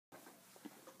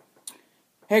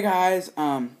Hey guys,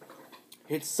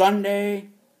 it's Sunday.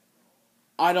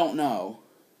 I don't know.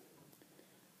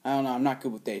 I'm not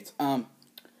good with dates.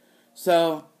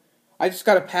 So I just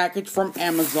got a package from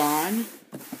Amazon.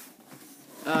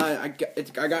 I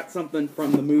got something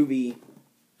from the movie,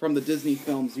 from the Disney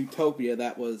film Zootopia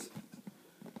that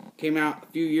came out a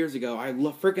few years ago. I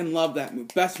freaking love that movie.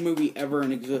 Best movie ever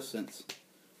in existence.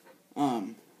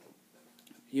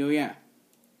 Yeah.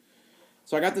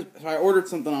 So I ordered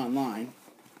something online.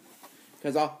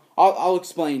 Because I'll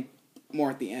explain more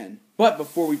at the end. But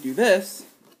before we do this,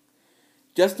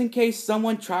 just in case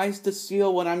someone tries to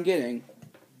steal what I'm getting,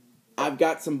 I've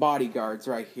got some bodyguards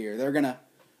right here. They're gonna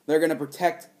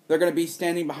protect. They're gonna be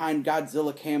standing behind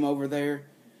Godzilla Cam over there,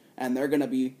 and they're gonna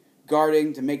be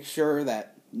guarding to make sure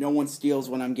that no one steals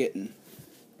what I'm getting.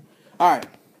 All right.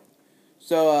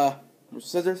 So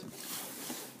scissors.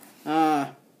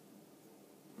 5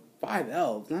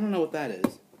 elves. I don't know what that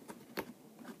is.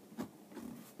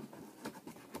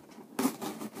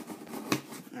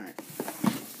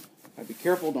 Be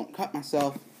careful, don't cut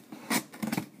myself.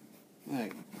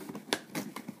 Hey,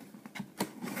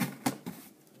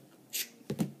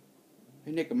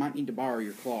 Nick, I might need to borrow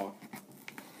your claw.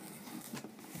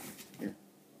 Here,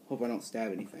 hope I don't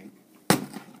stab anything.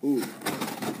 Ooh.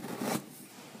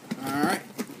 Alright.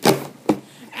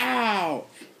 Ow!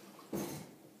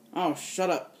 Oh, shut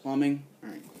up, plumbing.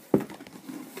 Alright.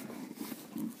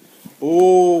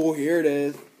 Oh, here it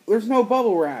is. There's no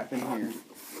bubble wrap in here.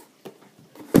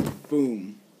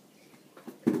 Boom.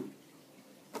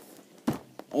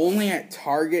 Only at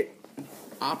Target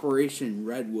Operation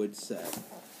Redwood set.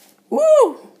 Woo!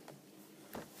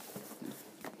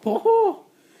 Oh,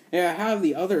 yeah, I have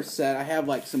the other set. I have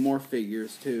like some more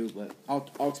figures too, but I'll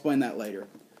explain that later.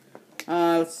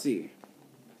 Let's see.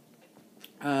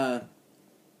 This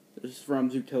is from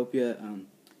Zootopia.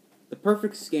 The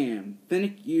perfect scam.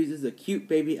 Finnick uses a cute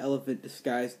baby elephant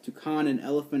disguised to con an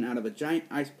elephant out of a giant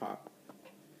ice pop.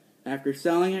 After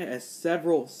selling it as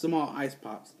several small ice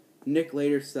pops, Nick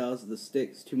later sells the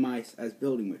sticks to mice as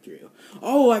building material.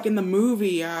 Oh, like in the movie.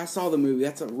 Yeah, I saw the movie.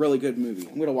 That's a really good movie.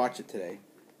 I'm going to watch it today.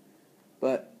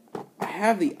 But I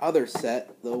have the other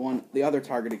set, the other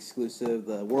Target exclusive,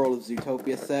 the World of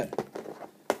Zootopia set.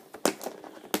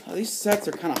 These sets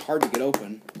are kind of hard to get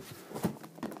open.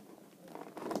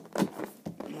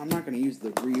 I'm not going to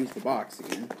reuse the box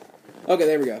again. Okay,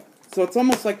 there we go. So it's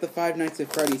almost like the Five Nights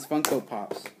at Freddy's Funko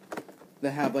Pops.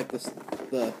 That have like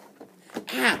the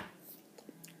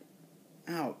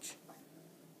ouch,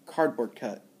 cardboard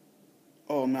cut.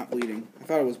 Oh, I'm not bleeding. I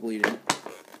thought it was bleeding.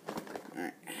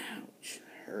 Alright, ouch,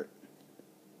 hurt.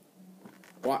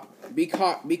 Be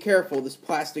careful. This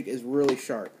plastic is really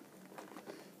sharp.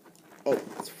 Oh,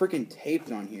 it's freaking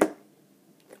taped on here.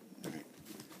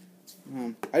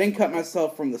 Alright. I didn't cut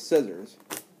myself from the scissors.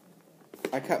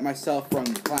 I cut myself from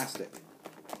the plastic.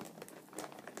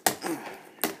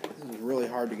 This is really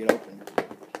hard to get open.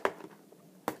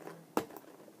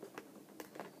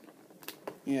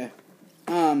 Yeah.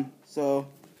 So,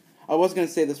 I was going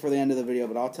to say this for the end of the video,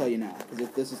 but I'll tell you now, because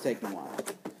this is taking a while.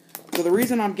 So the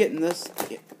reason I'm getting this,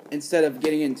 instead of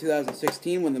getting it in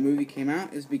 2016 when the movie came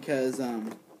out, is because,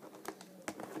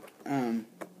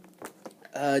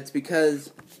 it's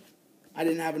because I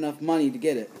didn't have enough money to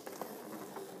get it.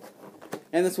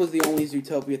 And this was the only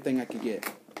Zootopia thing I could get.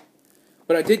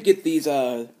 But I did get these,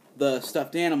 the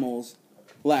stuffed animals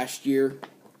last year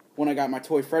when I got my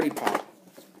Toy Freddy Pop.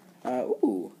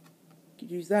 Ooh. Could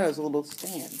use that as a little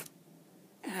stand.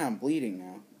 Ah, I'm bleeding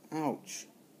now. Ouch.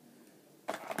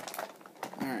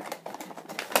 Alright.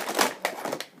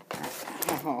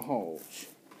 Ouch.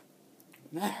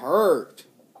 That hurt.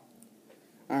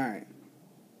 Alright.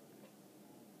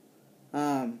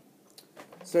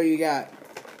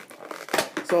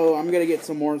 So I'm gonna get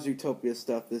some more Zootopia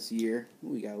stuff this year. Ooh,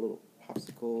 we got a little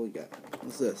popsicle.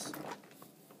 What's this?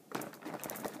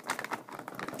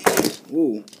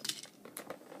 Ooh.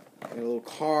 Got a little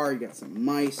car. You got some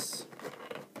mice.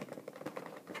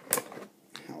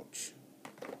 Ouch.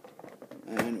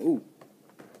 And ooh,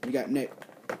 you got Nick.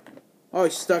 Oh,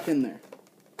 he's stuck in there.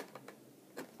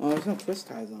 Oh, there's no twist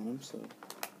ties on him, so.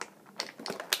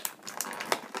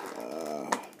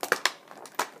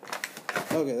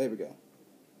 Okay, there we go.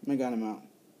 I got him out.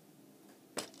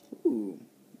 Ooh,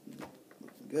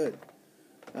 looking good.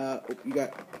 You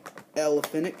got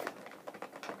Elephanic.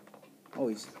 Oh,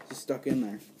 he's just stuck in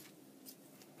there.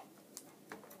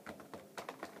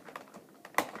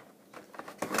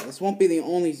 Yeah, this won't be the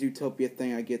only Zootopia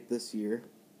thing I get this year.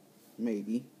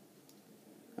 Maybe.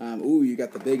 Ooh, you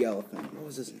got the big elephant. What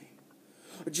was his name?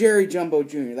 Jerry Jumbo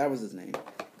Jr. That was his name.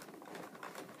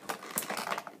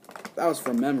 That was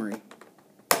from memory.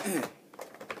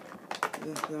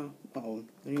 Uh-oh.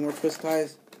 Any more twist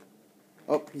ties?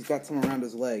 Oh, he's got some around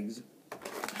his legs.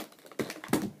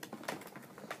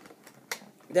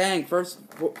 Dang, first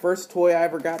toy I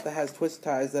ever got that has twist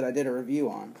ties that I did a review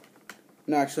on.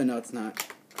 No, actually, no, it's not.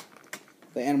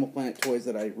 The Animal Planet toys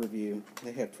that I review,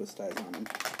 they have twist ties on them.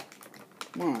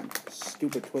 Come on,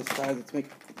 stupid twist ties. It's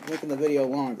making the video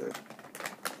longer.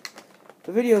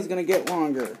 The video is gonna get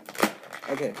longer.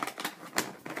 Okay.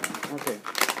 Okay.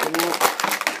 Come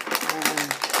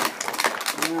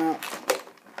on.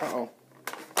 Uh-oh.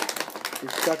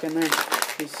 He's stuck in there.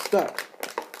 He's stuck.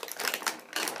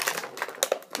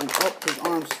 And oh, his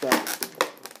arm's stuck.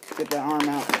 Let's get that arm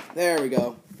out. There we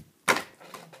go.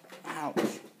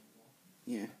 Ouch.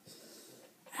 Yeah.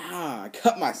 Ah, I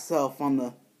cut myself on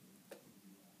the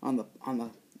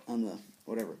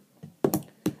whatever.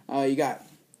 You got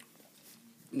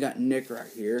Nick right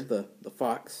here, the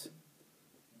fox.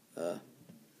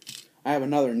 I have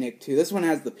another Nick too. This one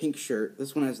has the pink shirt.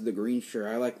 This one has the green shirt.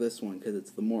 I like this one because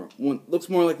it's looks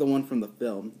more like the one from the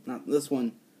film. Not this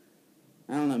one.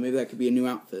 I don't know. Maybe that could be a new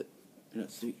outfit in a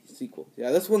sequel.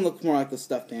 Yeah, this one looks more like the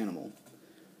stuffed animal.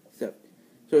 So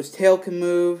his tail can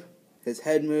move, his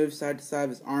head moves side to side,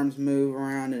 his arms move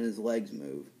around, and his legs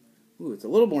move. Ooh, it's a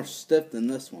little more stiff than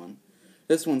this one.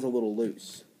 This one's a little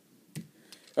loose.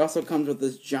 It also comes with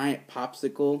this giant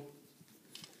popsicle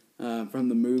from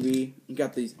the movie. You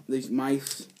got these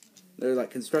mice. They're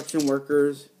like construction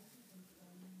workers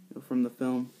from the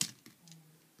film.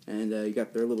 And you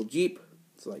got their little Jeep.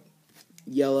 It's like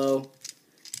yellow.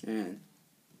 And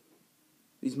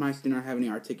these mice do not have any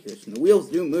articulation. The wheels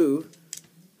do move.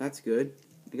 That's good.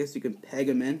 I guess you can peg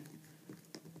them in.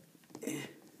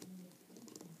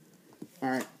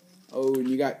 Alright. Oh, and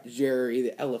you got Jerry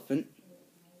the elephant.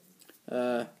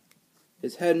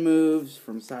 His head moves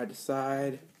from side to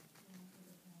side.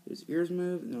 His ears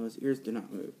move? No, his ears do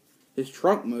not move. His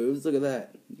trunk moves. Look at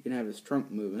that. You can have his trunk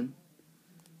moving.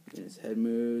 And his head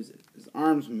moves. His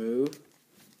arms move.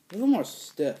 A little more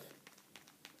stiff.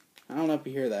 I don't know if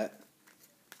you hear that.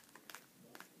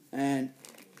 And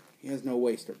he has no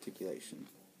waist articulation.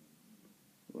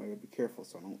 So I gotta be careful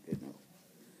so I don't get no.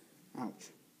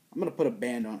 Ouch. I'm gonna put a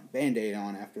band-aid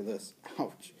on after this.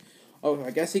 Ouch. Oh,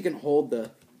 I guess he can hold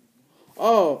the.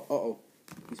 Oh, uh-oh.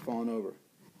 He's falling over.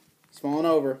 He's falling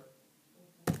over.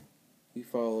 He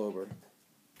fall over.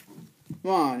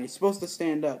 Come on, he's supposed to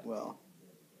stand up well.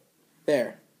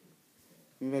 There.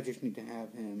 Maybe I just need to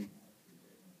have him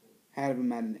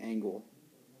at an angle.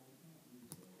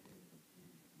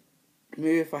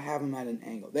 Maybe if I have him at an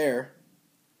angle. There.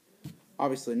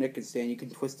 Obviously, Nick can stand. You can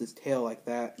twist his tail like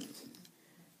that.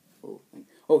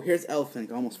 Oh, here's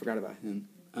Elephant. I almost forgot about him.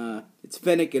 It's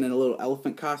Finnick in a little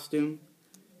elephant costume.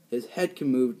 His head can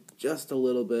move just a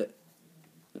little bit.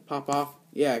 Pop off?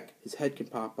 Yeah, his head can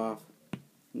pop off.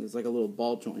 There's like a little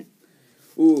ball joint.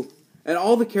 Ooh. And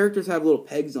all the characters have little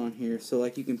pegs on here, so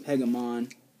like you can peg them on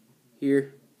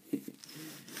here.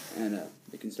 And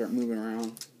they can start moving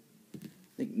around. I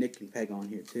think Nick can peg on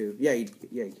here too. Yeah, he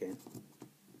can.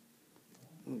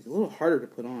 Oh, he's a little harder to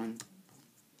put on.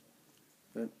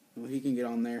 But well, he can get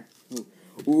on there.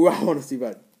 Ooh, I want to see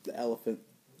about the elephant.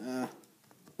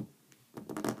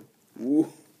 Ooh.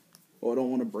 Oh, I don't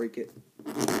want to break it.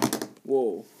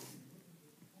 Whoa.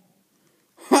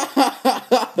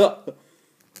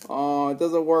 Oh, it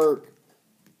doesn't work.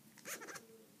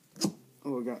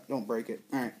 Oh, God, don't break it.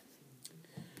 Alright.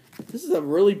 This is a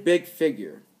really big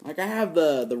figure. Like, I have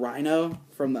the rhino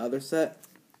from the other set.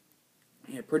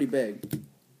 Yeah, pretty big.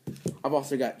 I've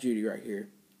also got Judy right here.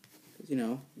 Because, you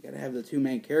know, you gotta have the two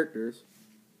main characters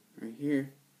right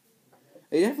here.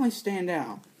 They definitely stand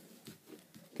out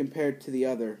compared to the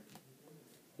other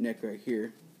Nick right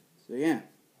here. So, yeah.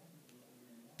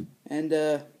 And,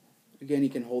 again, he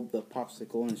can hold the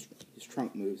popsicle and his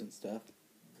trunk moves and stuff.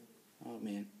 Oh,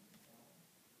 man.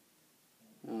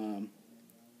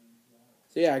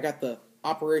 So, yeah, I got the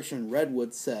Operation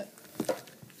Redwood set.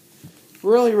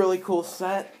 Really, really cool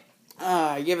set.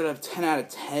 I give it a 10 out of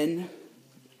 10.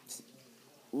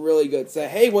 Really good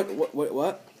set. Hey, what?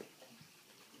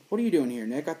 What are you doing here,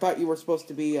 Nick? I thought you were supposed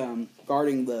to be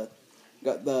guarding the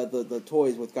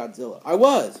toys with Godzilla. I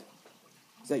was.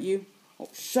 Is that you? Oh,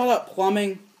 shut up,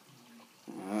 plumbing.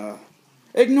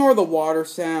 Ignore the water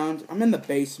sound. I'm in the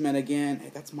basement again.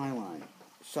 Hey, that's my line.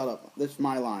 Shut up. That's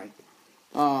my line.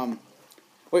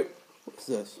 Wait. What's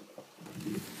this?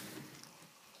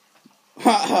 Look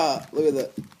at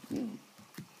that.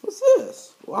 What's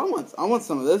this? Well, I want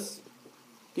some of this.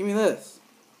 Give me this.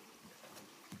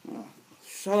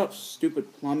 Shut up,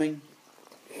 stupid plumbing.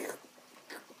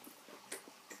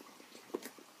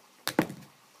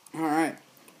 Alright.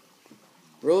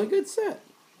 Really good set.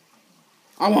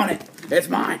 I want it. It's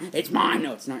mine. It's mine.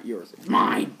 No, it's not yours. It's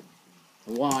mine.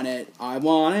 I want it. I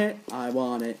want it. I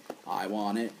want it. I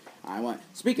want it. I want it.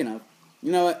 Speaking of,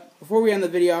 you know what? Before we end the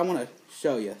video, I want to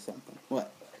show you something.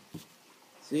 What?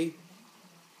 See?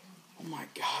 Oh my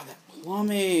god, that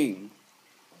plumbing.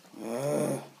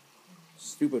 Ugh.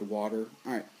 Stupid water.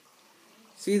 Alright.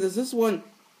 See, does this one...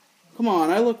 Come on,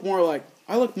 I look more like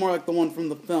the one from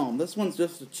the film. This one's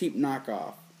just a cheap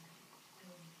knockoff.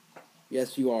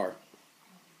 Yes, you are.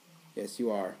 Yes,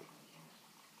 you are.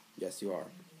 Yes, you are.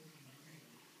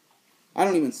 I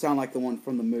don't even sound like the one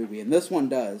from the movie, and this one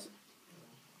does.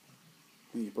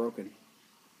 He's broken.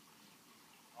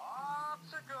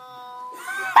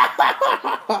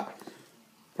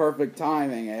 Perfect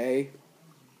timing, eh?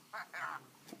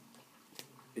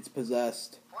 It's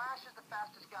possessed. Flash is the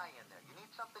fastest guy in there. You need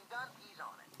something done, he's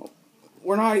on it. Oh,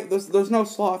 we're not. There's no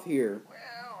sloth here.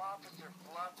 Well, Officer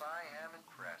Fluff, I am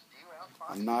impressed. You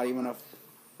outfoxed I'm not even a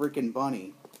freaking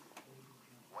bunny.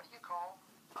 What do you call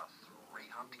a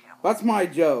three-humped camel? That's my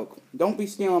joke. Don't be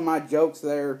stealing my jokes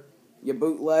there, you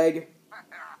bootleg.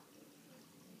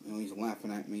 Oh, he's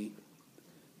laughing at me.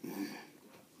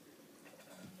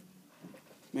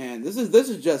 Man, this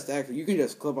is just actually. You can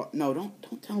just clip off. No,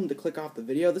 don't tell him to click off the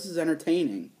video. This is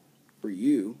entertaining for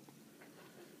you.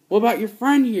 What about your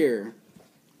friend here?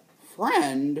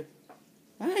 Friend?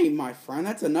 That ain't my friend.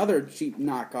 That's another cheap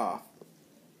knockoff.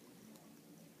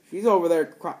 She's over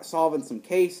there solving some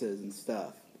cases and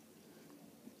stuff.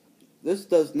 This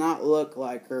does not look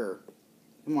like her.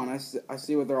 Come on, I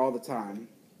see with her all the time.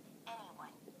 Anyone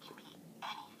can be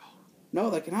anything. No,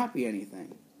 that cannot be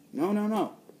anything. No, no,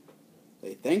 no.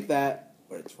 They think that,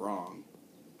 but it's wrong.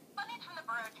 Bunnies from the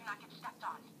burrow do not get stepped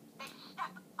on. They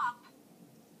step up.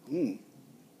 A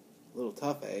little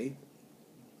tough, eh?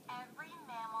 Every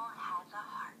mammal has a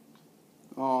heart.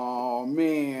 Aw,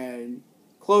 man.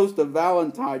 Close to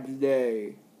Valentine's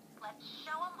Day. Let's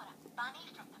show them what a bunny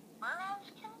from the burrows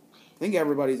can do. I think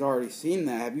everybody's already seen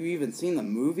that. Have you even seen the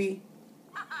movie?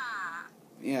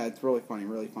 Yeah, it's really funny,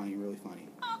 really funny, really funny.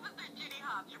 Officer Judy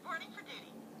Hopps reporting for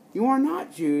duty. You are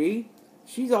not, Judy.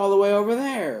 She's all the way over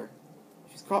there.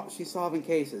 She's solving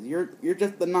cases. You're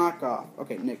just the knockoff.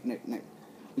 Okay, Nick.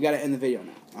 We gotta end the video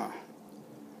now.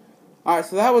 Alright,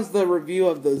 so that was the review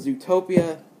of the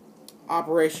Zootopia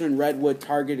Operation Redwood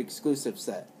Target exclusive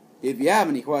set. If you have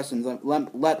any questions,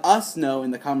 let us know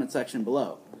in the comment section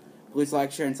below. Please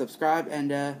like, share, and subscribe, and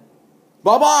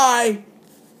bye-bye!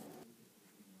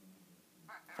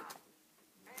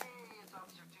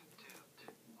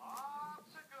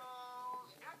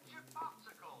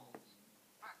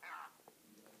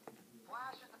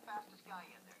 Fastest guy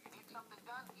in there. You need something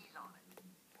done, he's on it.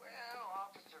 Well,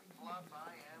 Officer Fluff,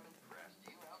 I am impressed.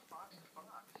 You outfoxed the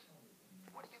fox.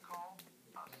 What do you call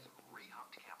a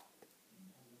three-humped camel?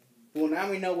 Well,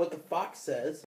 now we know what the fox says.